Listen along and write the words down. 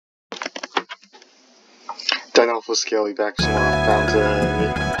awful scaly back from Earthbound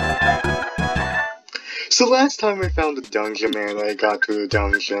today. So last time I found a dungeon man, I got to the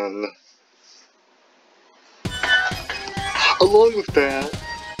dungeon. Along with that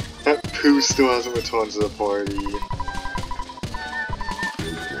Pooh still hasn't returned to the party.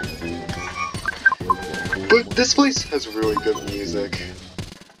 But this place has really good music.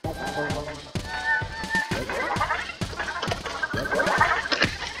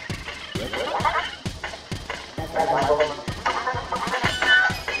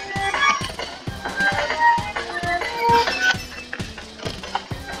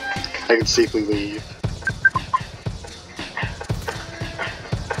 I can safely leave.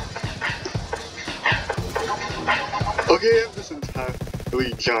 Okay, I have this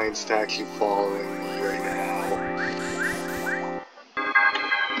entirely giant statue following me right now.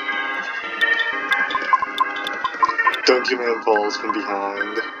 Dungeon Man falls from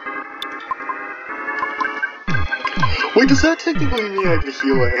behind. Wait, does that technically mean I can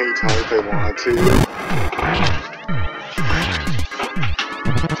heal at any time if I wanted to?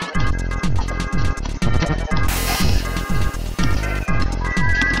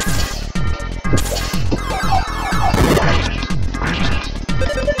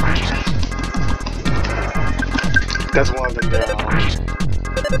 That's one of them down.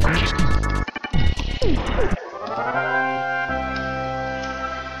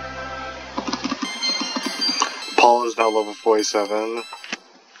 Paul is now level 47.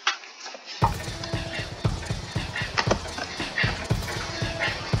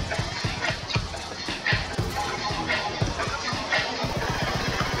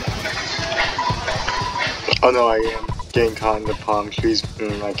 Oh no, I am getting caught in the palm trees.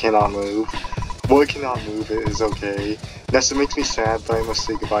 I cannot move. Well, I cannot move, it is okay. Nessa makes me sad, but I must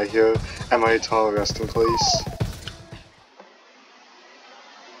say goodbye here at my eternal resting place.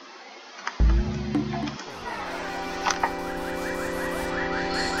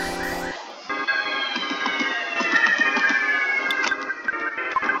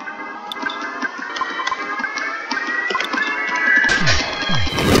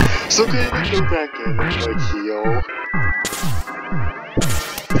 So can I go back in and like heal?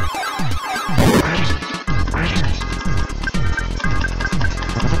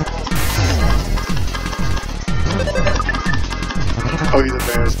 Oh, he's a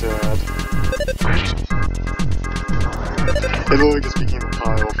bear's dad. It literally just became a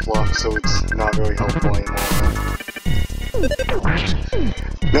pile of fluff, so it's not really helpful anymore.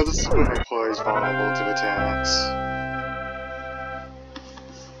 Now this is when my player is vulnerable to attacks.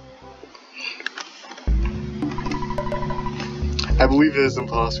 I believe it is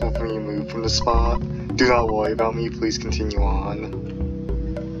impossible for me to move from the spot. Do not worry about me, please continue on.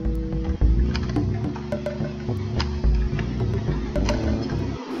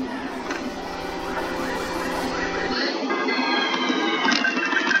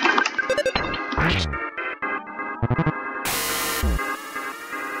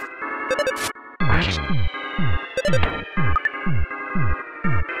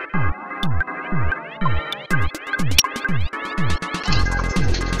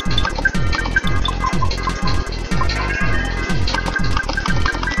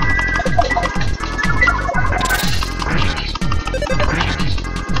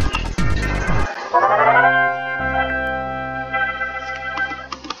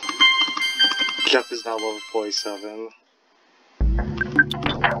 Jeff is now level 47.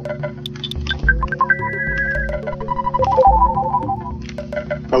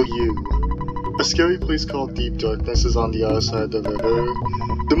 Oh, you. A scary place called Deep Darkness is on the other side of the river.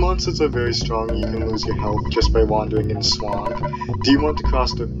 The monsters are very strong, you can lose your health just by wandering in the swamp. Do you want to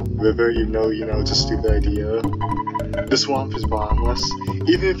cross the river? You know it's a stupid idea. The swamp is bottomless.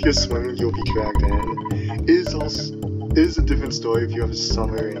 Even if you're swimming, you'll be dragged in. It is a different story if you have a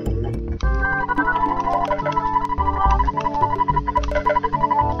submarine.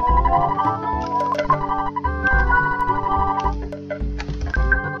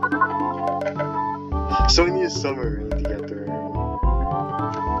 So we need a submarine to get there.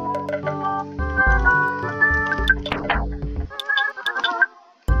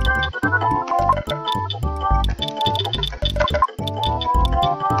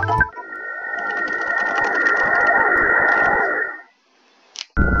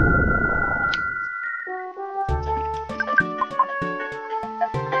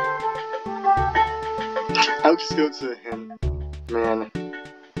 I'll just go to Hitman.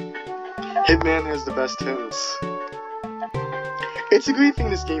 Hitman has the best hints. It's a great thing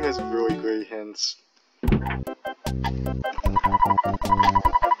this game has really great hints.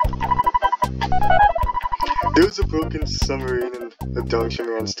 There's a broken submarine in the Dungeon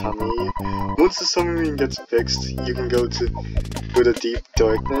Man's tummy. Once the submarine gets fixed, you can go to the deep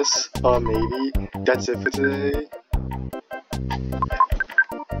darkness. Maybe. That's it for today.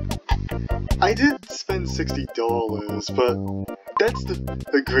 I did spend $60, but that's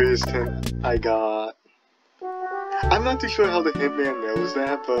the greatest hint I got. I'm not too sure how the hitman knows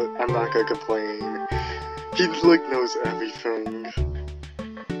that, but I'm not gonna complain. He like knows everything.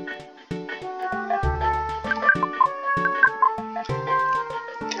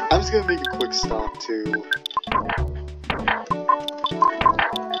 I'm just gonna make a quick stop too.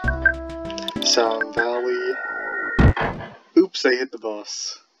 Sound Valley. Oops, I hit the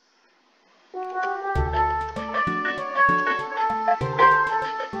bus.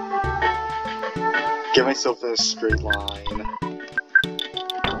 Get myself in a straight line.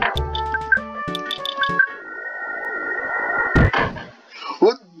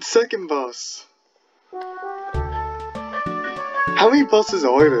 What? Second bus? How many buses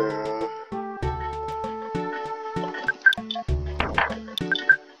are there?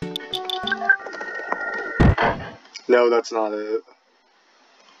 No, that's not it.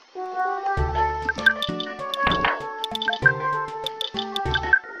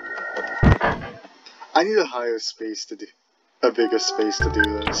 I need a higher space to do, a bigger space to do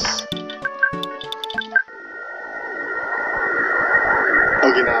this.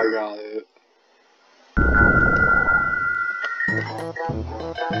 Okay, now I got it.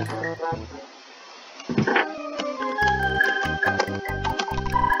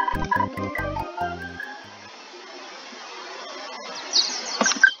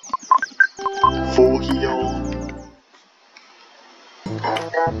 Full heal.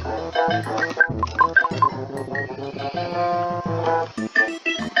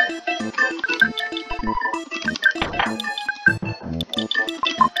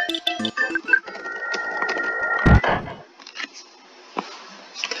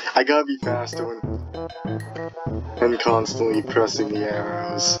 I gotta be faster when constantly pressing the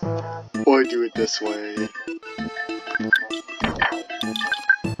arrows. Or do it this way.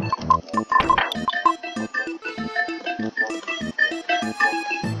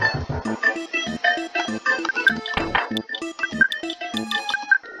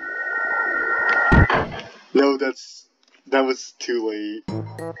 No, that was too late.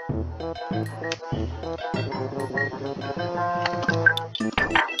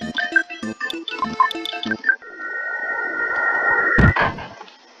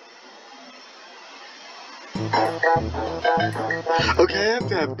 Okay, I have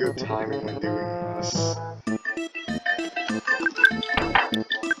to have good timing when doing this.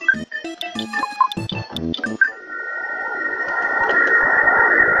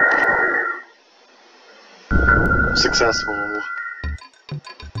 Successful.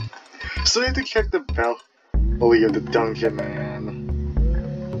 So I have to check the belly of the Dungeon Man.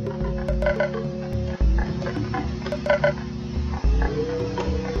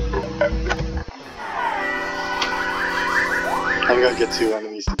 I'm gonna get 2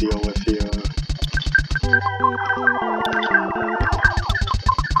 enemies to deal with here.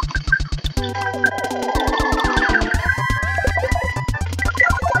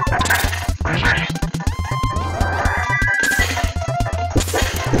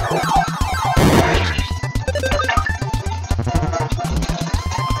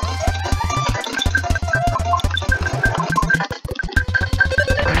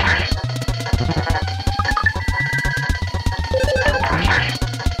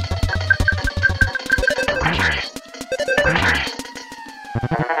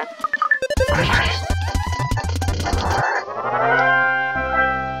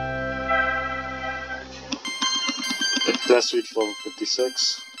 Let's reach level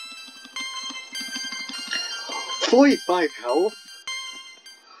 56. 45 health?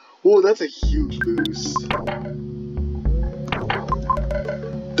 Whoa, that's a huge boost.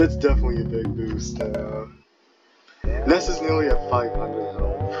 That's definitely a big boost. Ness is nearly at 500 health.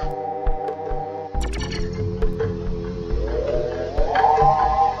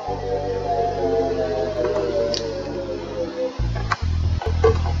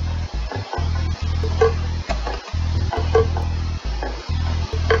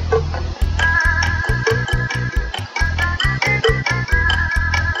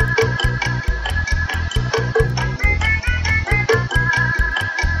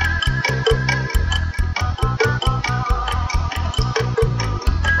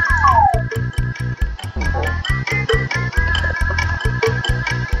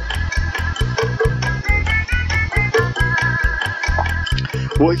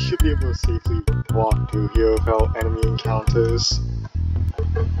 Well, I should be able to safely walk through here without enemy encounters.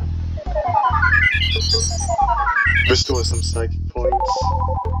 Restore some psychic points.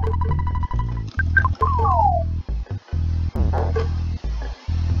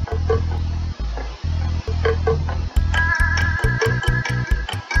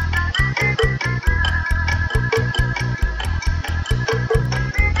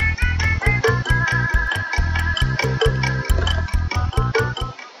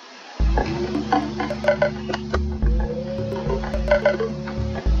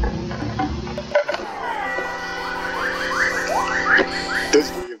 There's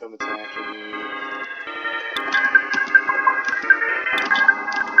three of them attacking me.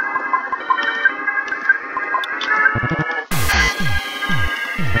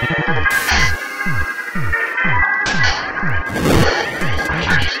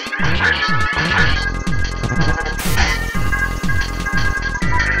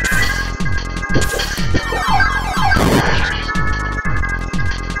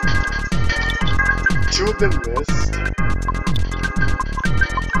 Two of them missed.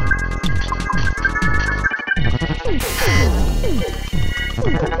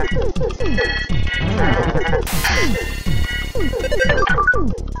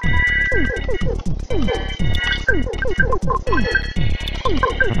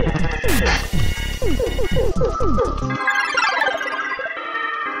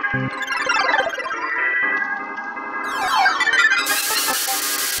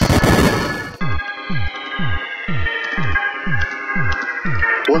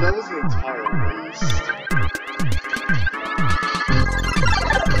 Well, that was an entire waste.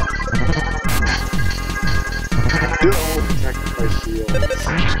 They're all protected by shields.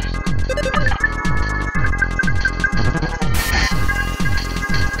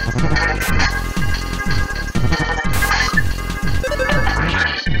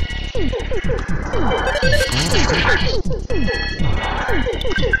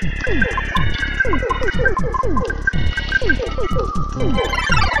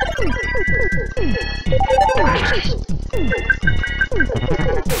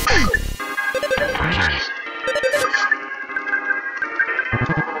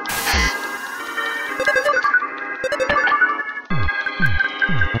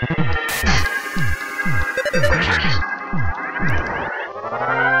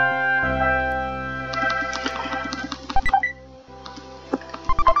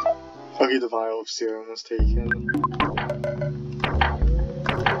 Okay, the vial of serum was taken.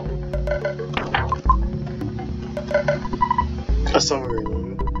 A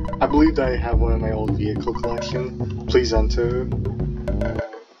submarine. I believe that I have one in my old vehicle collection. Please enter.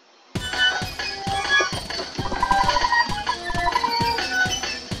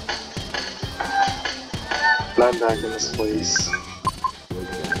 And I'm back in this place.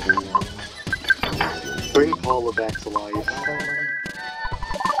 Bring Paula back to life.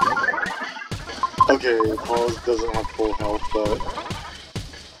 Okay, Paula doesn't have full health, but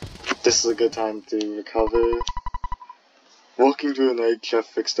this is a good time to recover. Walking through a night, Jeff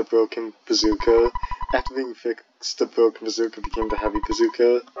fixed a broken bazooka. After being fixed, the broken bazooka became the heavy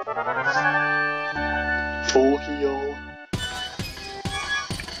bazooka. Full heal.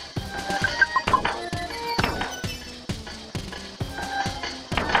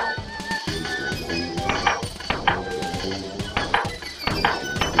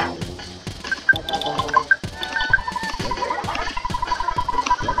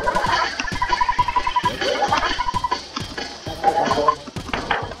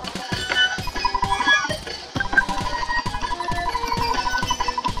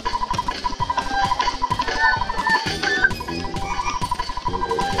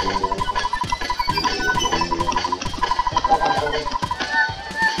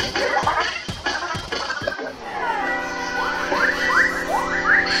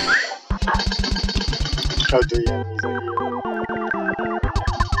 Oh, 3 enemies are here.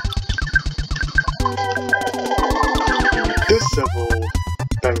 There's several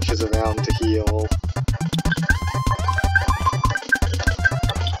benches around to heal.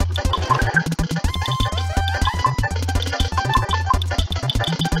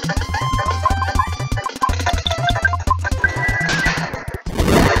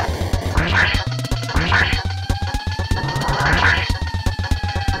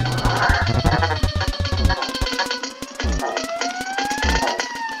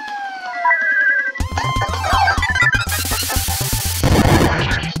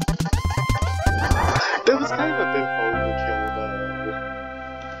 That was kind of a bit overkill, though.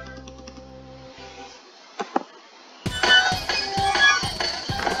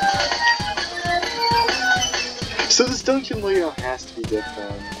 So this dungeon layout has to be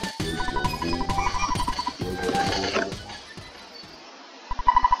different.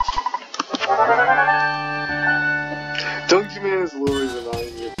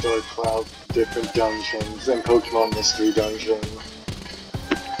 12 different dungeons and Pokemon Mystery Dungeon.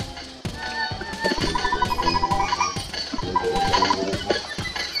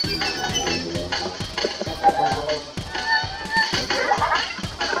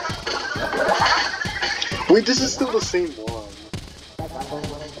 Wait, this is still the same one.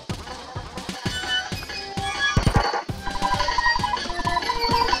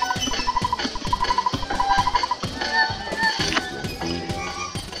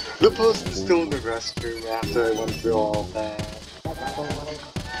 The post is still in the restroom after I went through all that.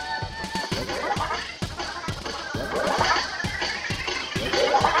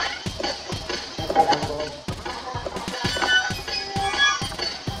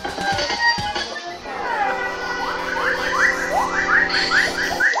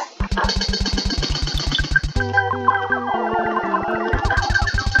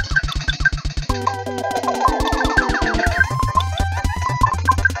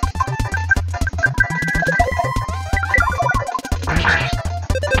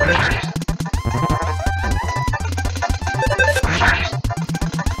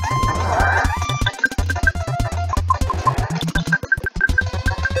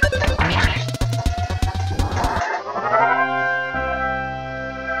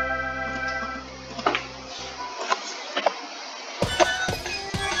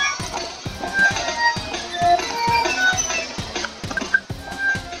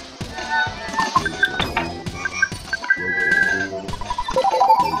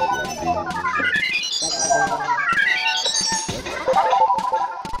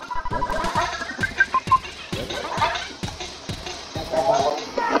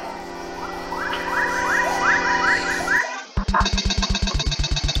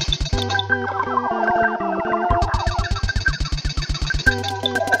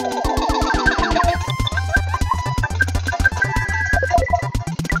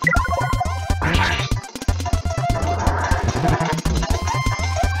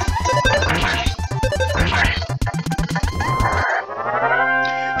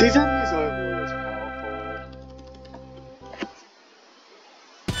 These enemies aren't really as powerful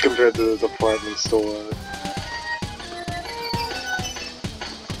compared to the department store.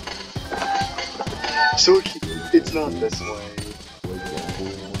 So it's not this way.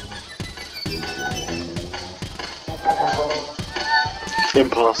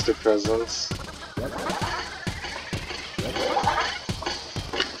 Imposter presence.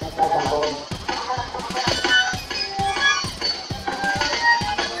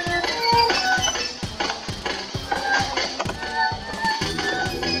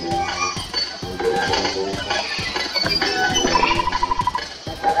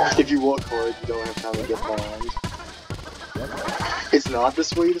 If you walk hard, you don't have time to get bombed. It's not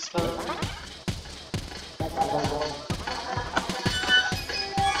this way this time.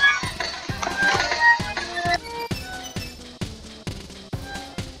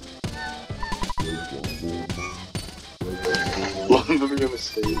 Learn from your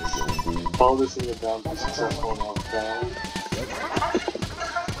mistakes. Follow this in your bound, be successful in Earthbound.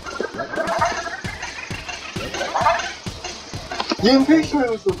 Yeah, I'm pretty sure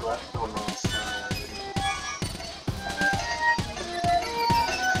it was the left one last time.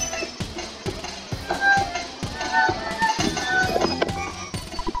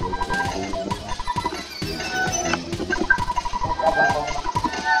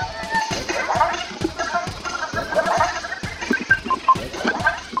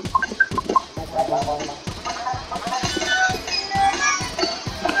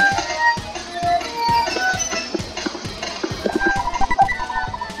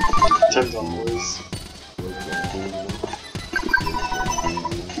 $10.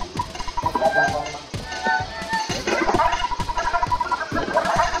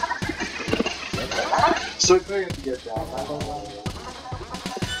 So I probably have to get down.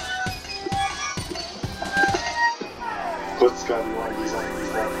 What's got me one of these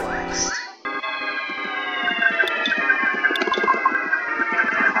enemies that last?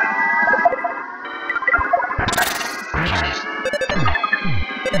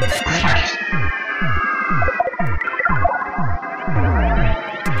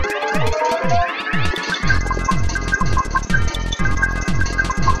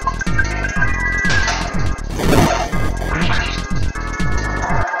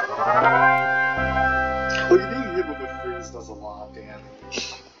 Well, you being hit with a freeze does a lot of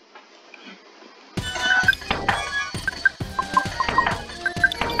damage.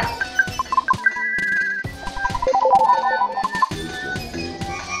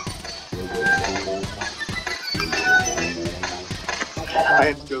 I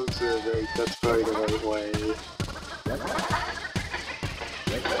have to go to the right, that's probably the right way.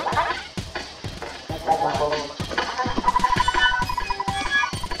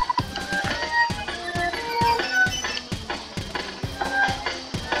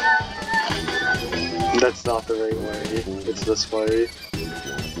 right way. It's this way.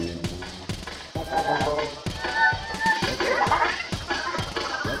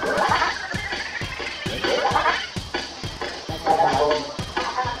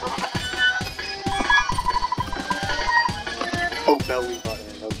 Oh, belly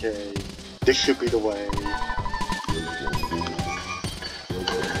button, okay. This should be the way.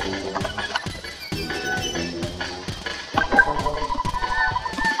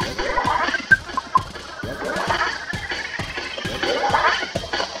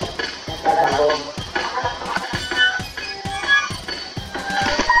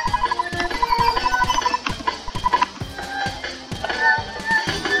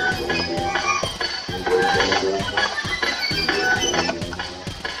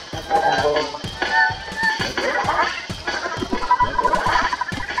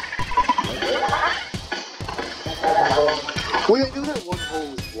 Wait, I knew that one hole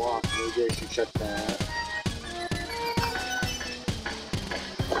was blocked. Maybe I should check that.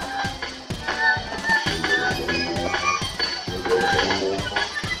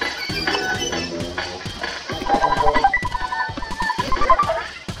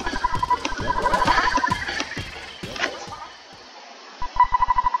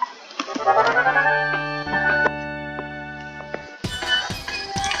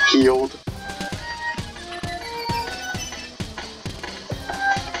 Healed.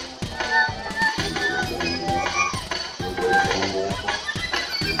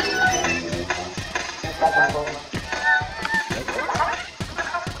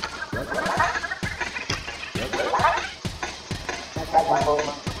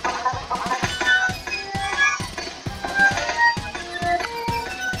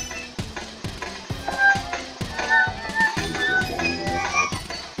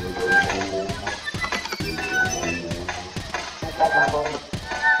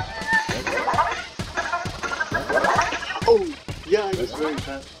 Oh, yeah, I was right.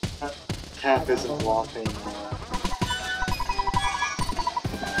 That cap isn't blocking.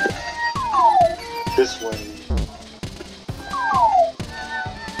 This way.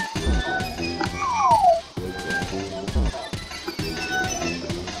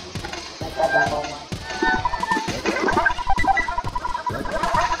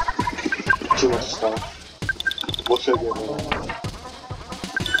 Too much stuff. What should I get rid of?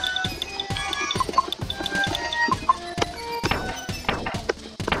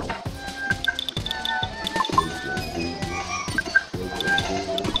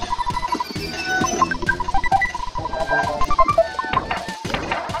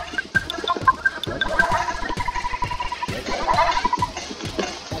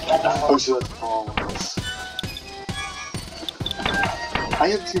 Oh, so that's pawns. I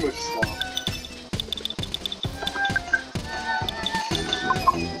have too much stuff.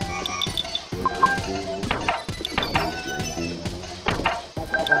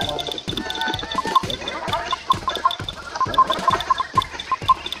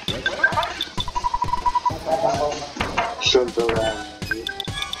 Shouldn't go that way.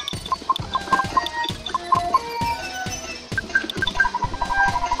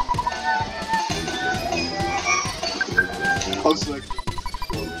 Oh, so like...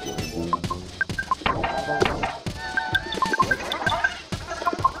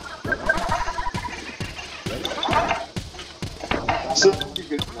 So you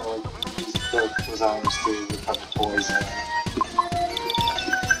could, you know, like, use the designs to recover poison.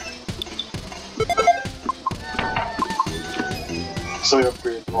 So you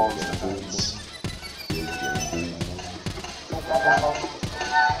upgrade Paul's defense.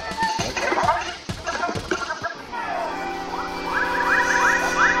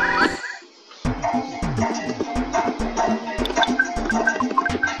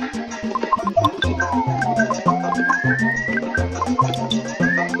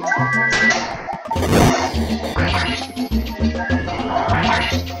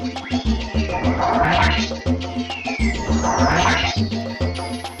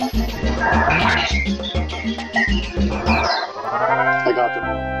 I got them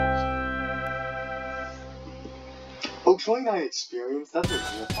all. Oh, 29 experience? That's a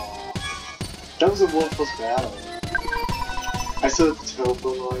rip-off. That was a 1+ battle. I still have the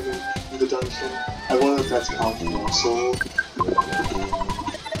telephone line in the dungeon. I wonder if that's controversial.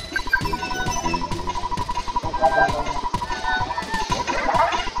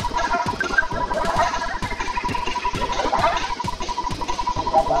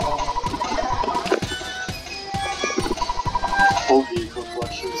 Old vehicle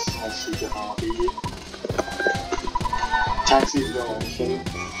collections is my secret hobby. Taxi ventilation.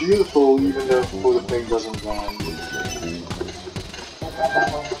 Beautiful even though the thing doesn't run.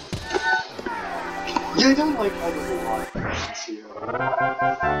 Yeah, I don't like how there's a lot of options here.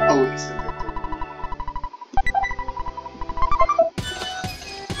 Oh, instant victory.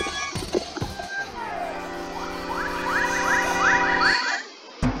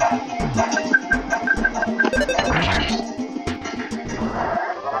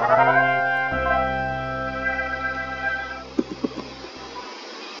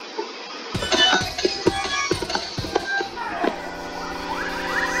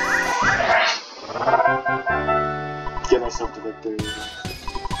 Get myself the victory.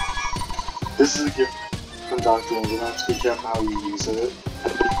 This is a gift from Dr. Angel. Be careful how you use it.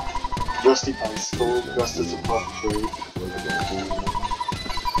 Rusty pencil, rust is a puff tree.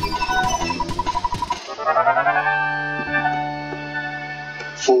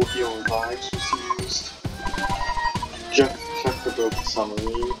 Full healing vibes was used. Check the broken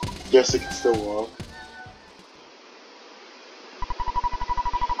summary. Yes, it can still work.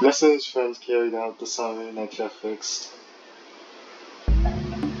 Ness and his friends carried out the summary that Jeff fixed.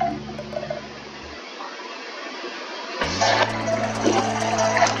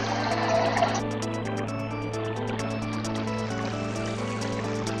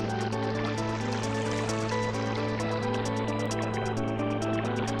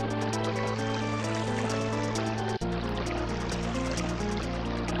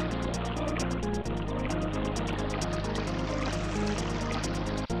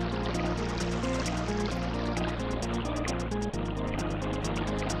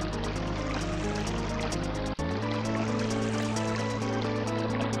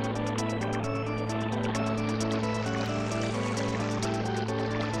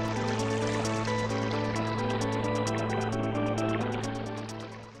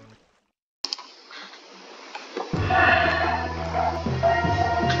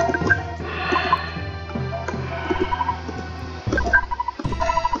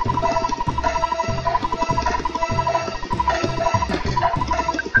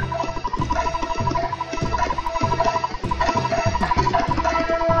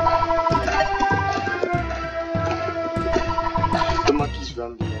 The monkeys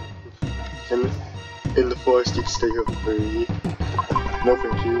run in the forest. You can stay here for free. No,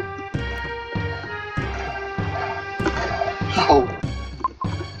 thank you. Oh,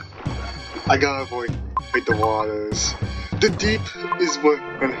 I gotta avoid the waters. The deep is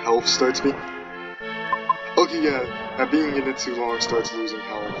when health starts me. Okay, yeah, being in it too long starts losing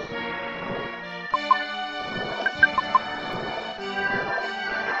health.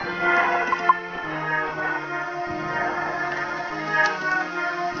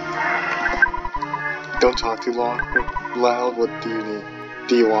 Don't talk too long. Loud, what do you need?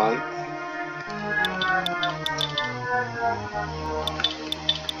 Do you want?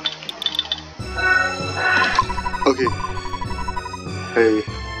 Okay. Hey.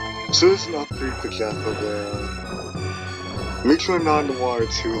 So there's an upgrade for Jeff over there. Make sure I'm not in the water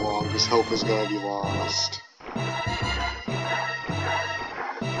too long, because health is gonna be lost.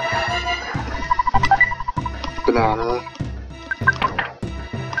 Banana.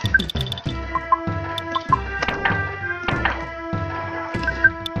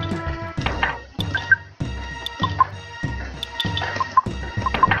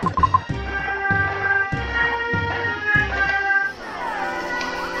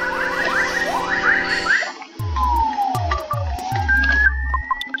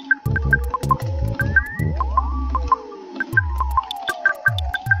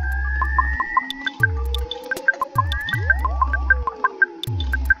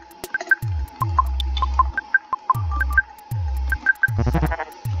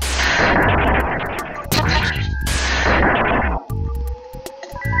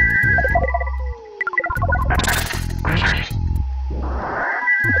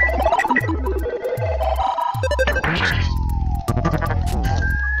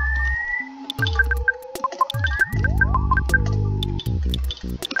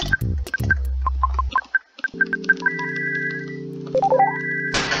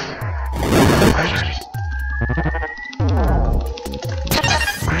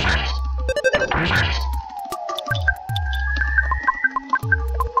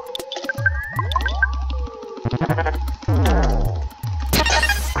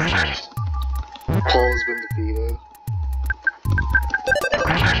 Paul's been defeated.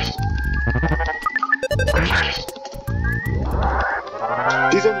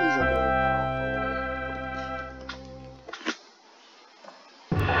 These enemies are very powerful.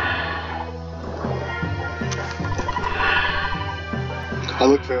 I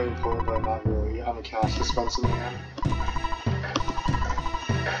look very important, but I'm not really. I'm a cash dispenser man.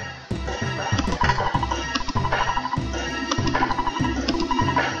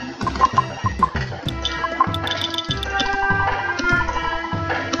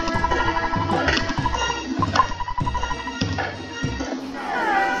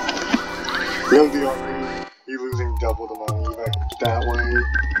 No, the other, you're losing double the money, like, that way.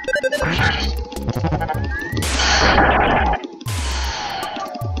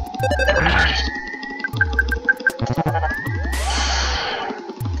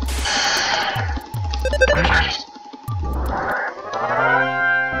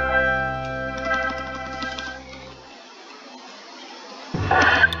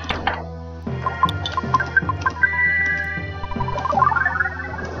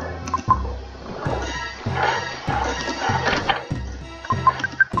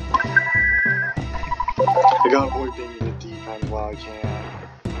 I gotta avoid being in the deep end while I can.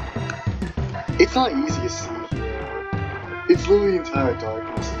 It's not easy to see here. It's literally entire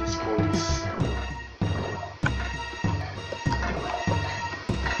darkness in this place.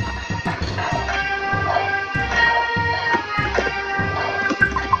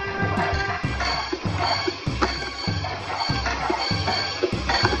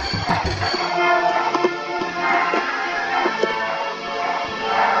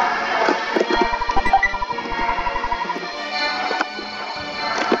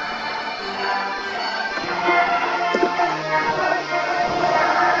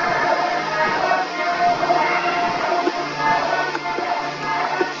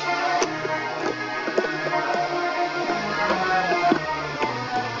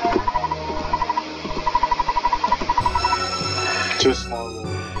 To a small rural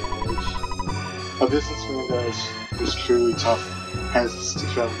village. A businessman that is truly tough has to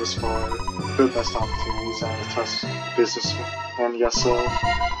travel this far for the best opportunities and a tough businessman, yes so.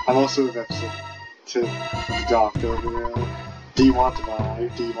 I'm also a vet to the doctor over there. Do you want to buy?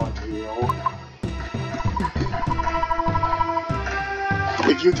 Do you want to heal?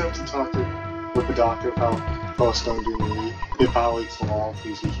 If you attempt to talk with the doctor about first don't do me, it violates the law,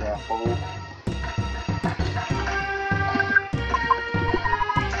 please be careful.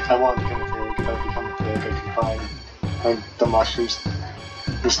 I want to become a pig. If I become a pig, I can find the mushrooms.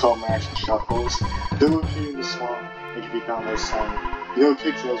 It's called magic shuckles. They will appear in the swamp and can be found by sun. You know,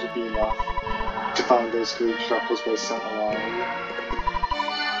 pigtails would be enough to find those great shuckles by sun alone.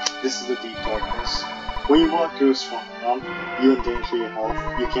 This is the deep darkness. When you walk through a swamp, you endanger your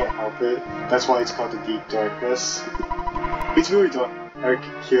health. You can't help it. That's why it's called the deep darkness. It's really dark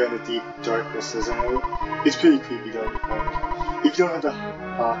here in the deep darkness, isn't it? It's pretty creepy, don't you think? If you don't have the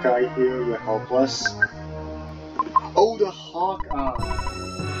Hawkeye here, you're helpless. Oh, the Hawkeye!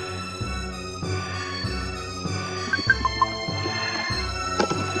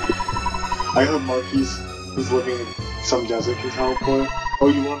 I heard monkeys who's living in some desert can teleport. Oh,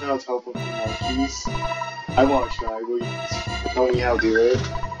 you wonder how to teleport from monkeys? I wanna try. Will you tell me how to do it?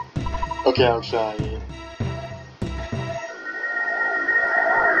 Okay, I'll try it.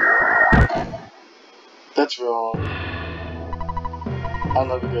 That's wrong. I'll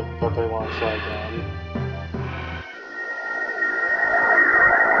never give up, I want to try again.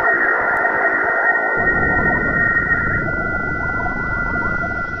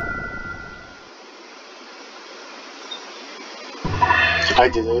 I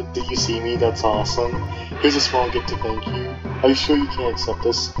did it. Did you see me? That's awesome. Here's a small gift to thank you. Are you sure you can't accept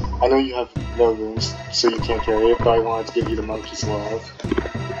this? I know you have no rooms, so you can't carry it, but I wanted to give you the monkey's love.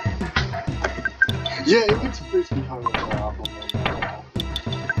 Yeah, it looks pretty becoming a problem right now.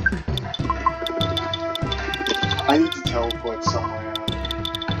 I need to teleport somewhere.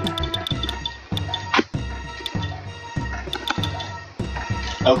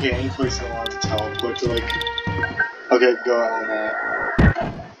 Okay, any place I want to teleport to, like... Okay, go on that.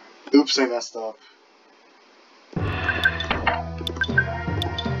 Oops, I messed up.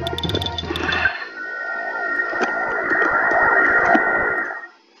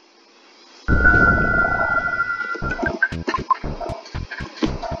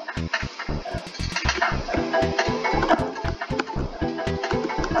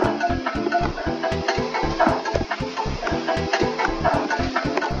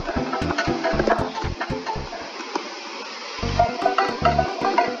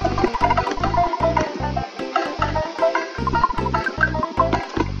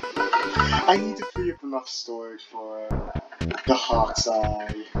 I need to free up enough storage for the Hawk's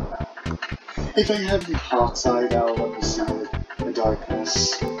Eye. If I have the Hawk's Eye, that'll let me see the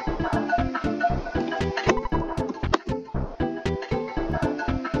darkness.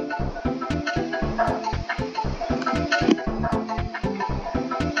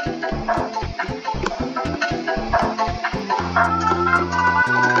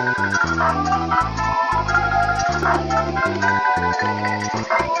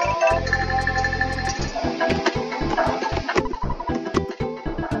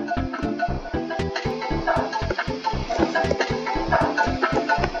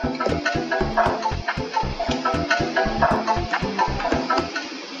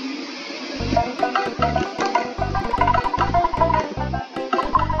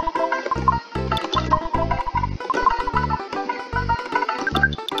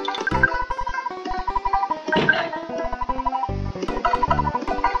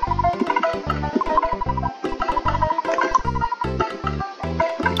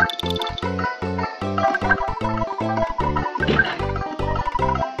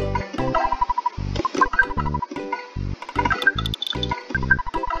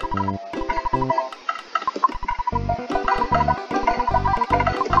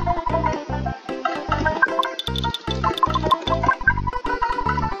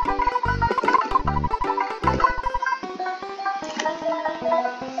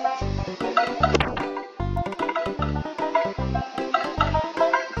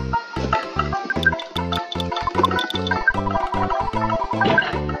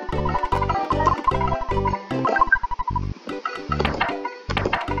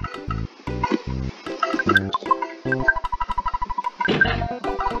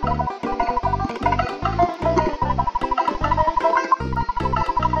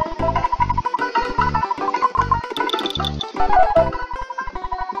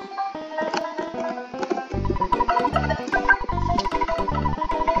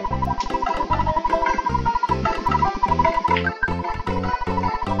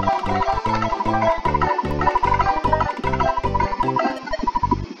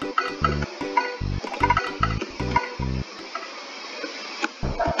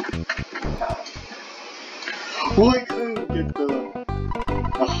 Well, I couldn't get the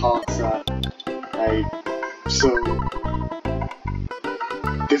hots that so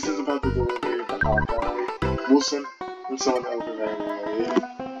this is about the delivery of the hot guy. We'll send someone over right away.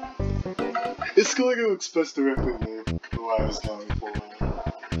 It's going to express directly who I was going for.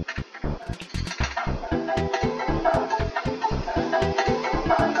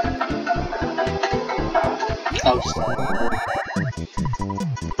 I'll start.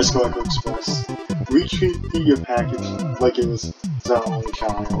 Let's go to Express. Retreat your package like it was our only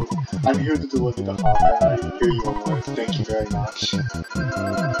child. I'm here to deliver the hot guy. Here you are. Thank you very much.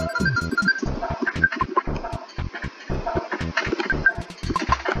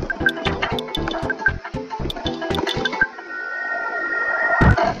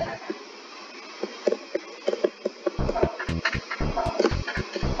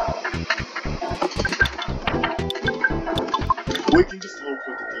 We can just hope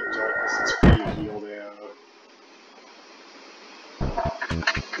for the deep darkness. It's pretty healed there.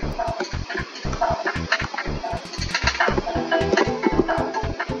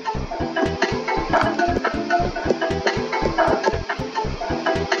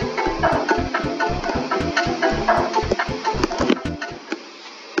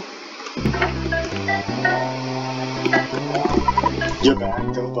 You're back,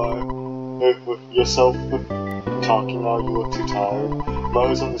 don't bother yourself talking now, you look too tired.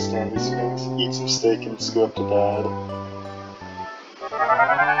 Mothers understand these things. Eat some steak and just go up to bed.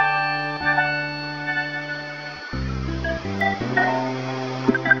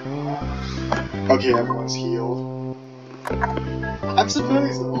 Okay, everyone's healed. I'm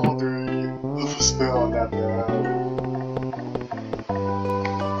surprised all three of us fell on that bed.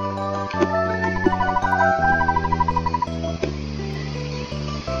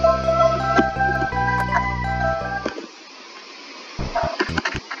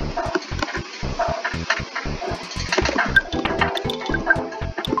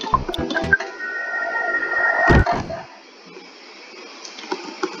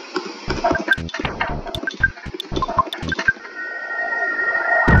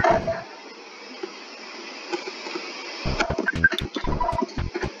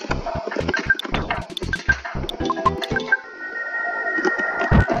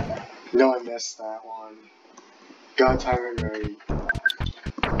 No, I missed that one. Gotta time it right.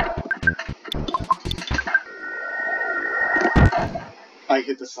 I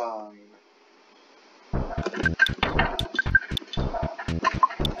hit the sign.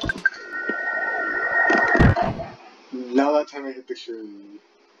 Now that time I hit the tree.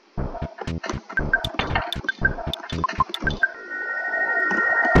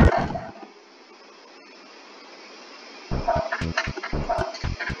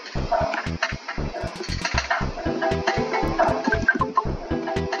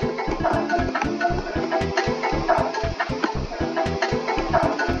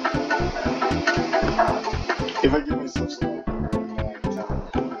 If I give myself some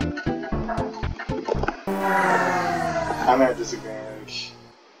I'm at a disadvantage.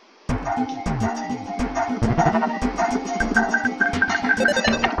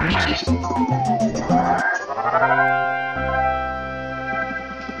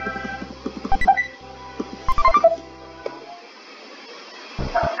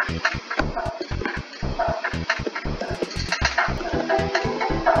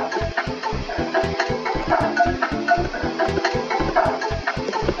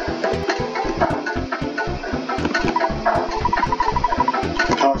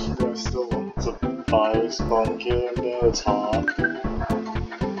 Caution, there are still lots of fires going here and there, it's hot.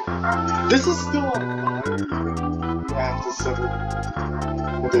 This is still on fire even after several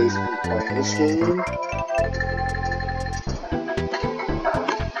days of me playing this game.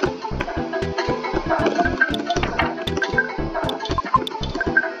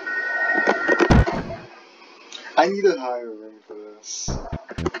 I need a higher ring for this.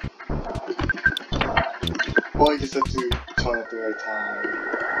 Or I just have to turn at the right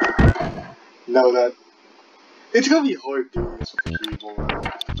time. No, that... It's gonna be hard doing this with the keyboard.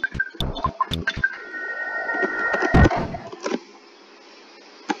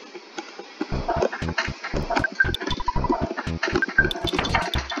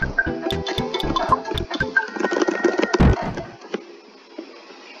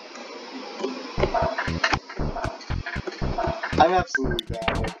 I'm absolutely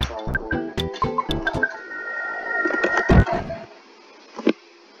bad at teleporting.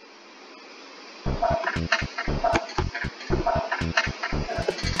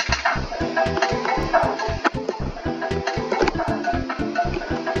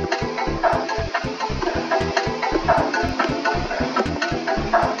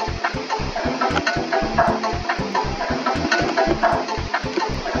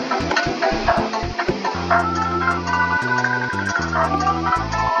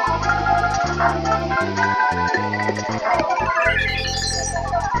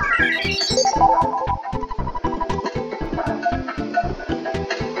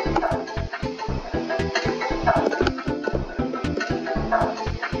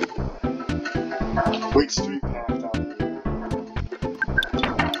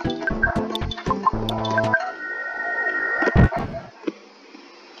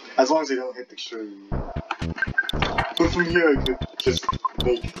 As long as they don't hit the tree. But from here I could just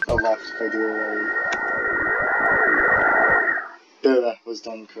make a left if I do a right. There, that was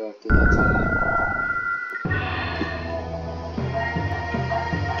done correctly that time.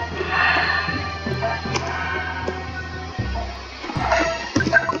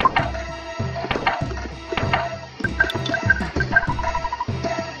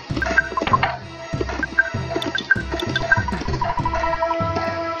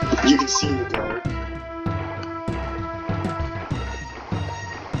 You can see the dark.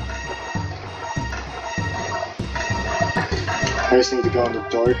 I just need to go into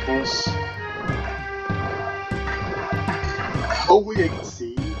darkness. Oh wait, I can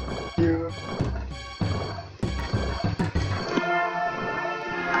see here.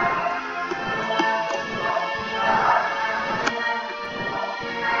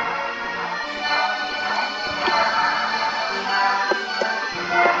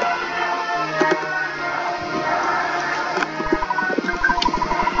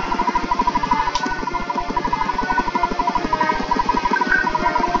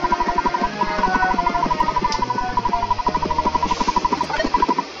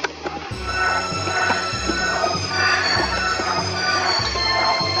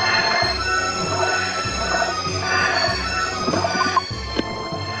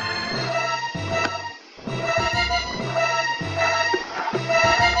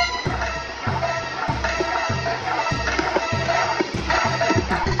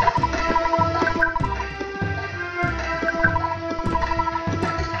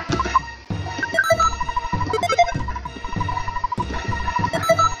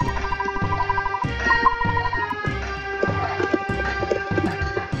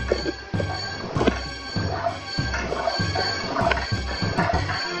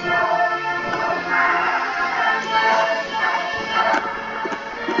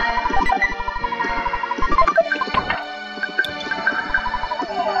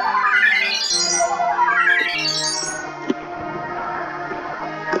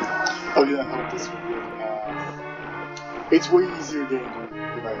 Okay, that helped us with the path. It's way easier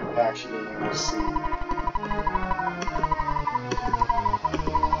getting without actually being able to see.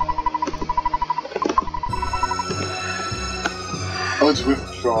 Oh, it's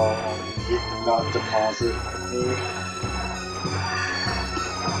withdraw, not deposit me.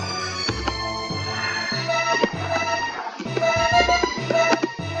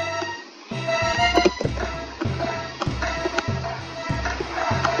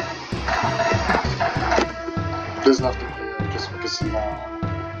 There's nothing here, just because of that.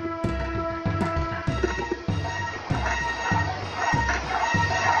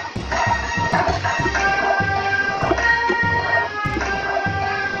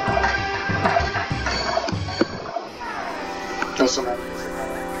 That's what I'm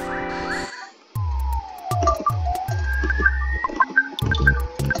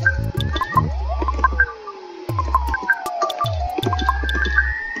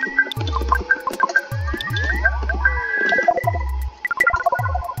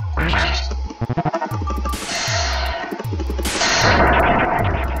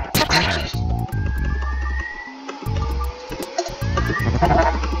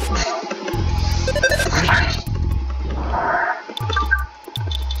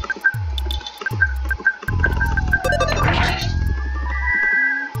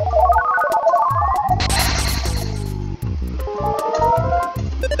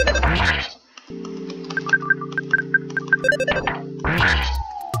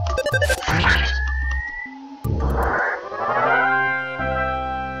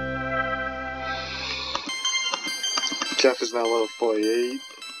Jeff is now level 48.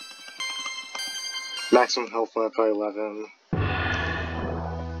 Maximum health left by 11.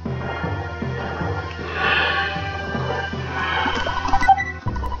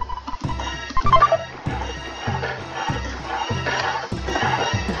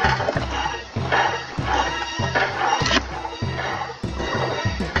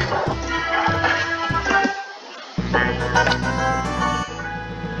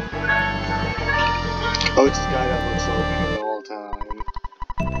 Oh, it's this guy that looks over me the whole time.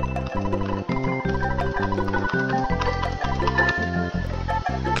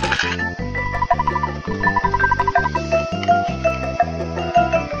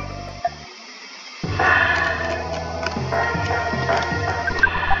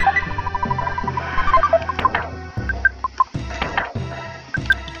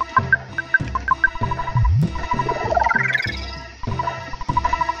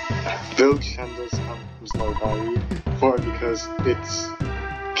 Village Shendos comes low value for it because it's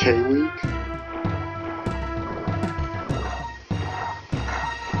K week.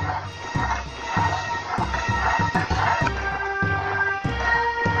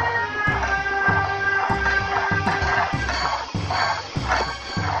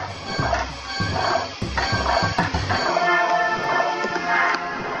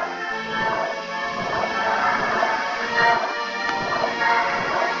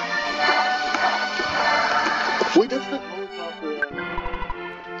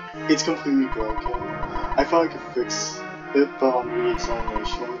 It's completely broken. I thought I could fix it, but on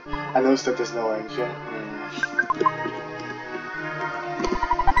re-examination, I noticed that there's no engine.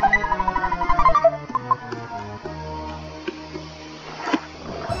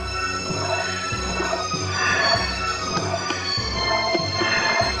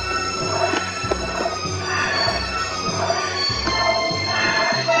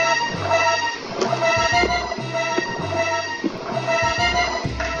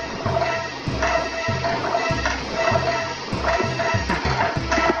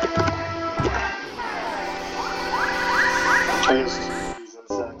 I used these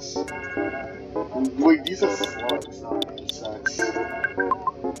insects. Wait, these are slugs, not insects.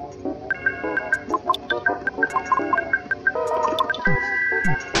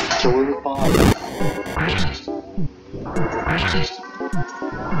 Kill it with bombs.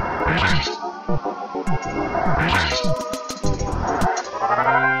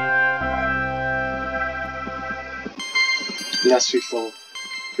 Last week's level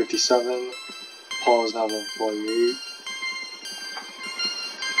 57. Paul is now level 48.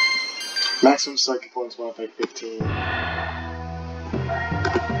 Maximum psychic points went up by 15.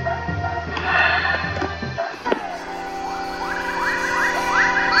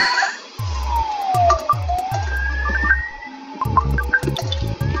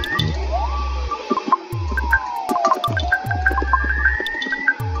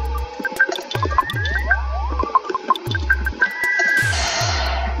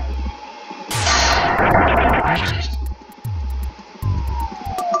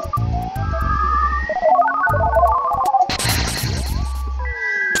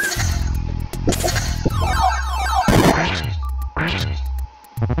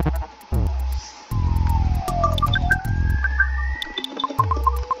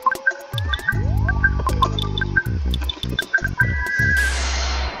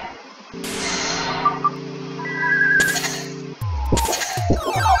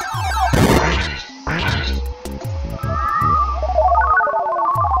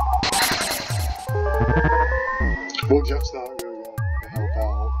 Well, Jeff's not really going to help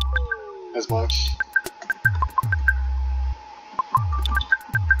out as much.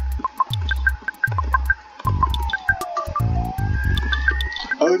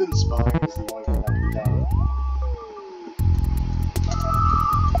 Other than Spine is the one thing I can down.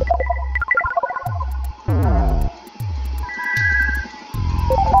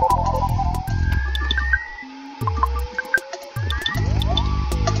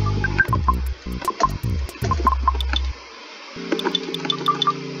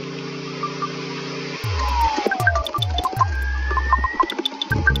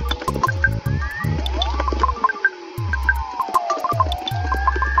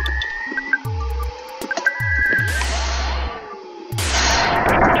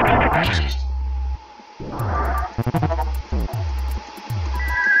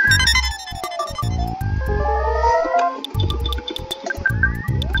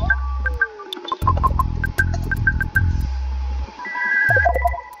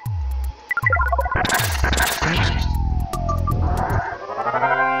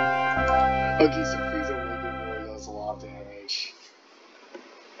 Okay, so Frieza really does a lot of damage.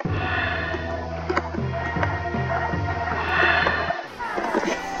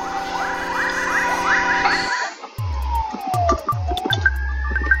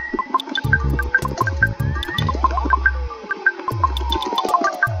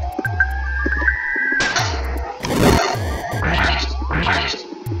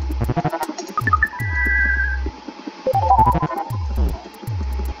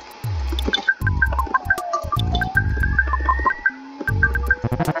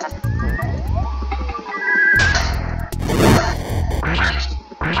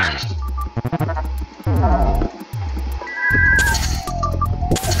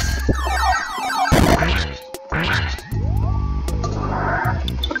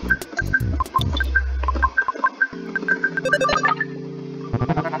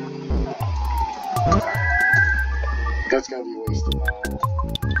 That's gonna be wasted now.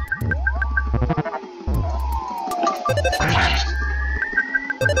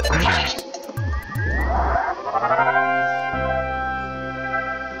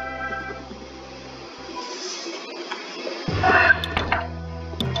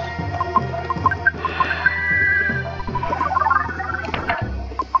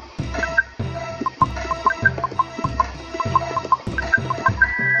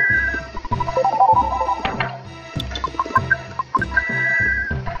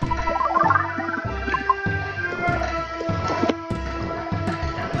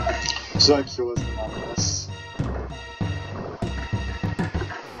 So I kill is anonymous.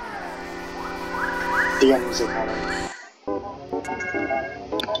 The enemies are coming.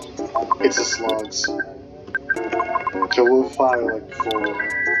 It's the slugs. Okay, we'll fire like before.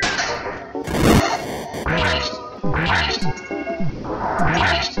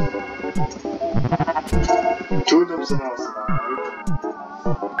 Two of them's in house now, right?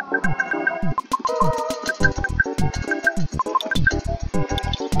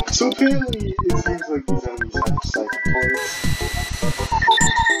 So apparently, it seems like these enemies have psychic points.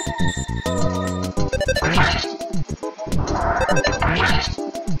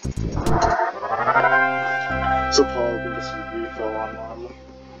 So Paul can just refill on them.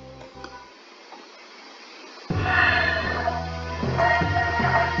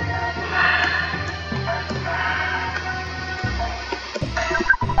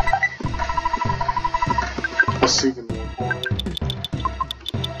 A souvenir point.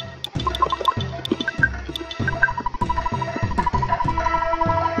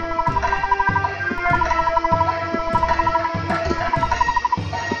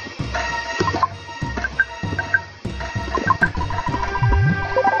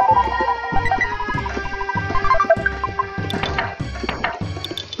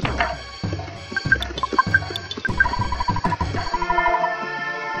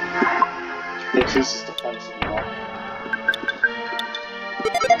 Increases defense and health.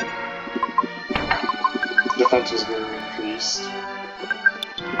 Defense was going to be increased.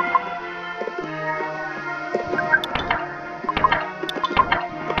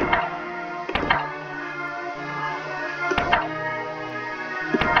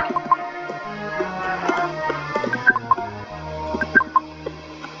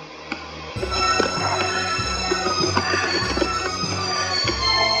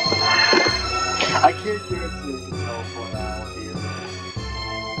 I can't guarantee I can teleport out here.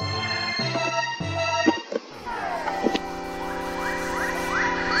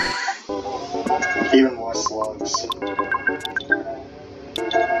 Even more slugs.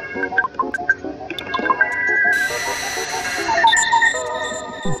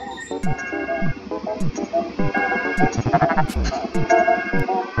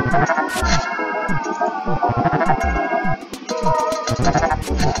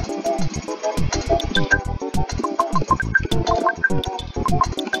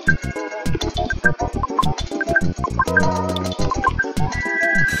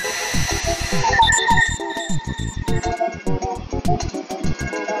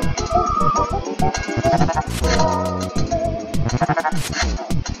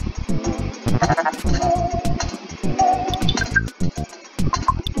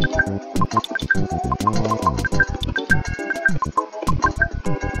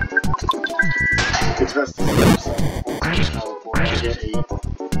 It's best to teleport. I get 8.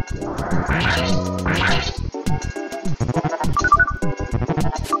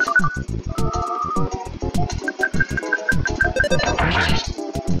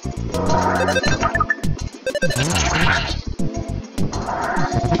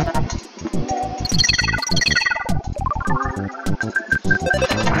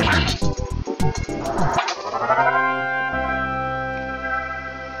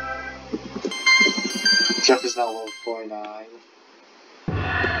 Jeff is now level 49.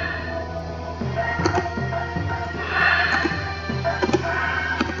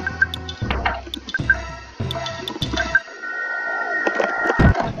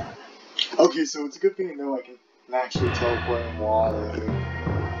 Okay, so it's a good thing to know I can actually teleport in water.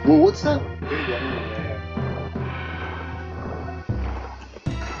 Well, what's that big enemy there?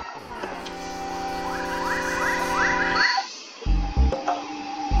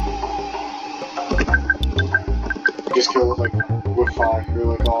 Just kill it like with fire,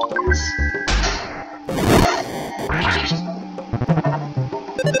 like always.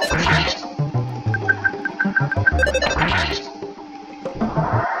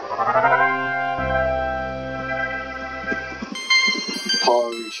 Power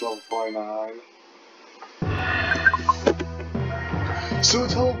reach level 49. So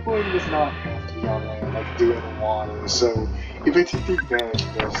teleporting does not have to be on land, like do it in water. So if I take the advantage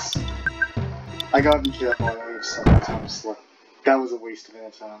of this, I gotta be careful. I have sometimes like that was a waste of an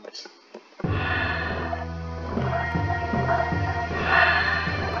attempt.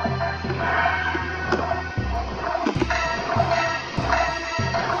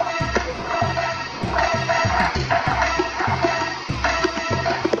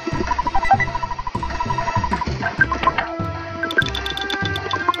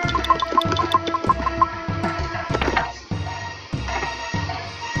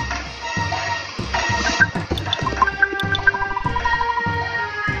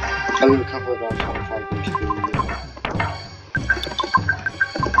 I did a couple of them.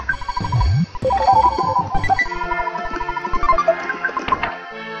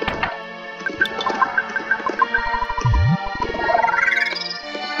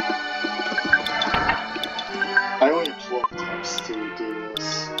 do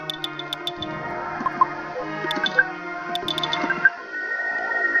this.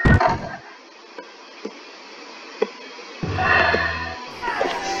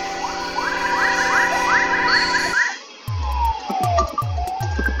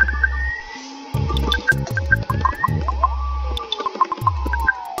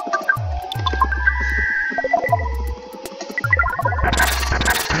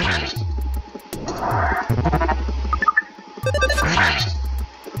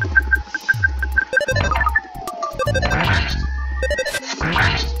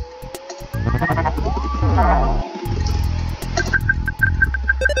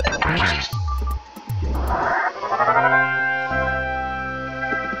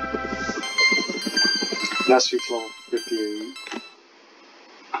 Last week's long, 58.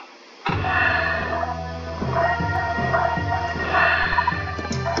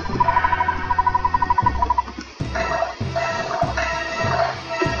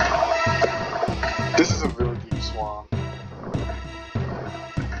 This is a really deep swamp.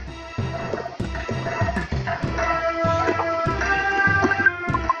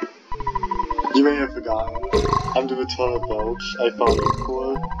 You may have forgotten, I'm the return of Belch I found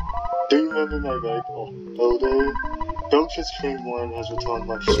before. Do you remember my right odor? Belch has trained more and has returned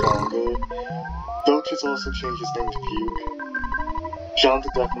much stronger. Belch has also changed his name to Puke. John the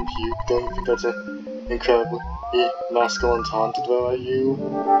Deaf and Puke, don't you think that's an incredibly masculine taunt to throw at you?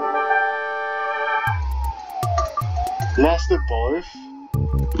 Master Barf?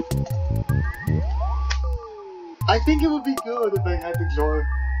 I think it would be good if I had the jar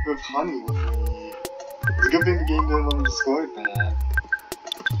of honey with me. It's a good thing the game didn't want me to discard that.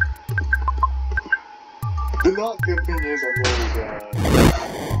 The not good thing is I'm really bad.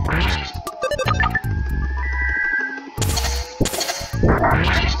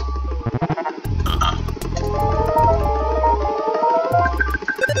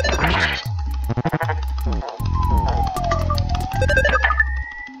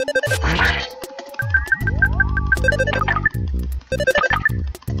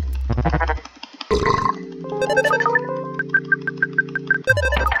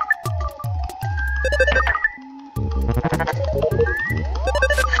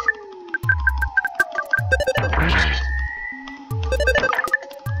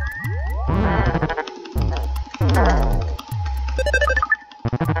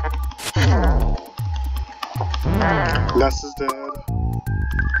 Les is dead.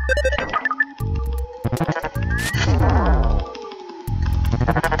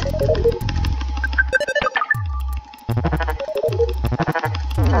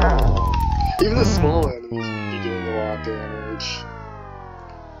 Even the small enemies be doing a lot of damage.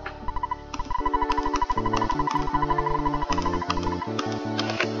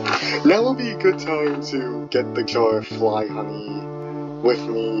 Now will be a good time to get the jar of fly honey with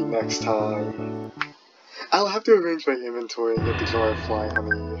me next time. I'll have to arrange my inventory and get the jar of fly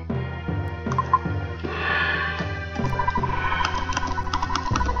honey.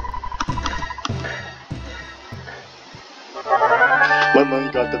 My money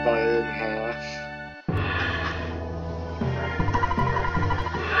got divided in half.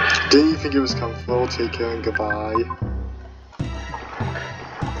 Didn't you think it was comfortable? Take care and goodbye.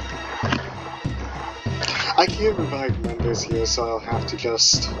 I can't revive members here, so I'll have to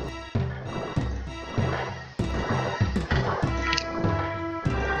just...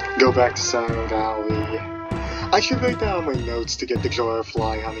 go back to Silent Valley. I should write down my notes to get the jar of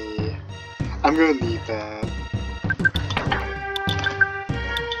fly honey. I'm gonna need that.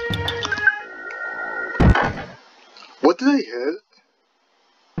 What did I hit?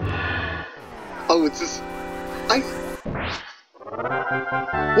 Oh, it's just...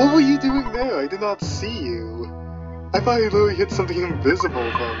 What were you doing there? I did not see you. I thought I literally hit something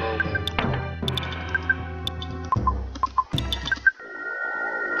invisible for a moment.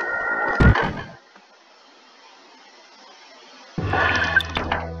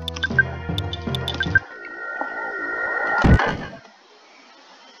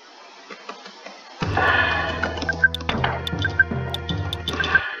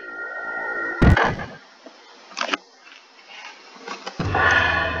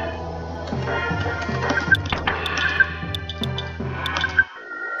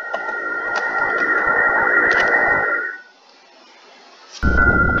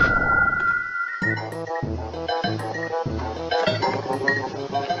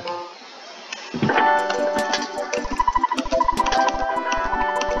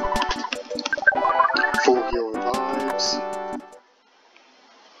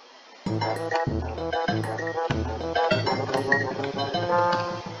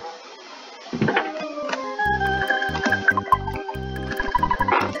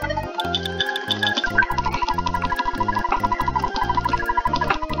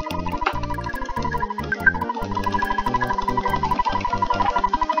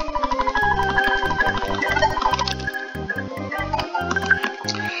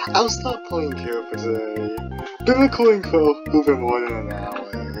 I'll stop playing here for today. Been recording for over more than an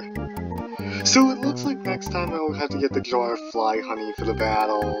hour. So it looks like next time I'll have to get the jar of fly honey for the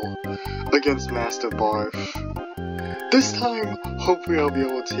battle against Master Barf. This time, hopefully I'll be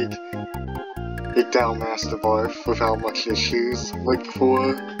able to take down Master Barf without much issues like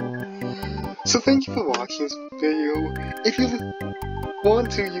before. So thank you for watching this video. If you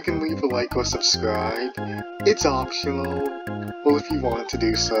want to, you can leave a like or subscribe. It's optional, well if you want to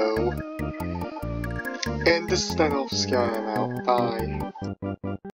do so. And this is Daniel Sky, I'm out. Bye.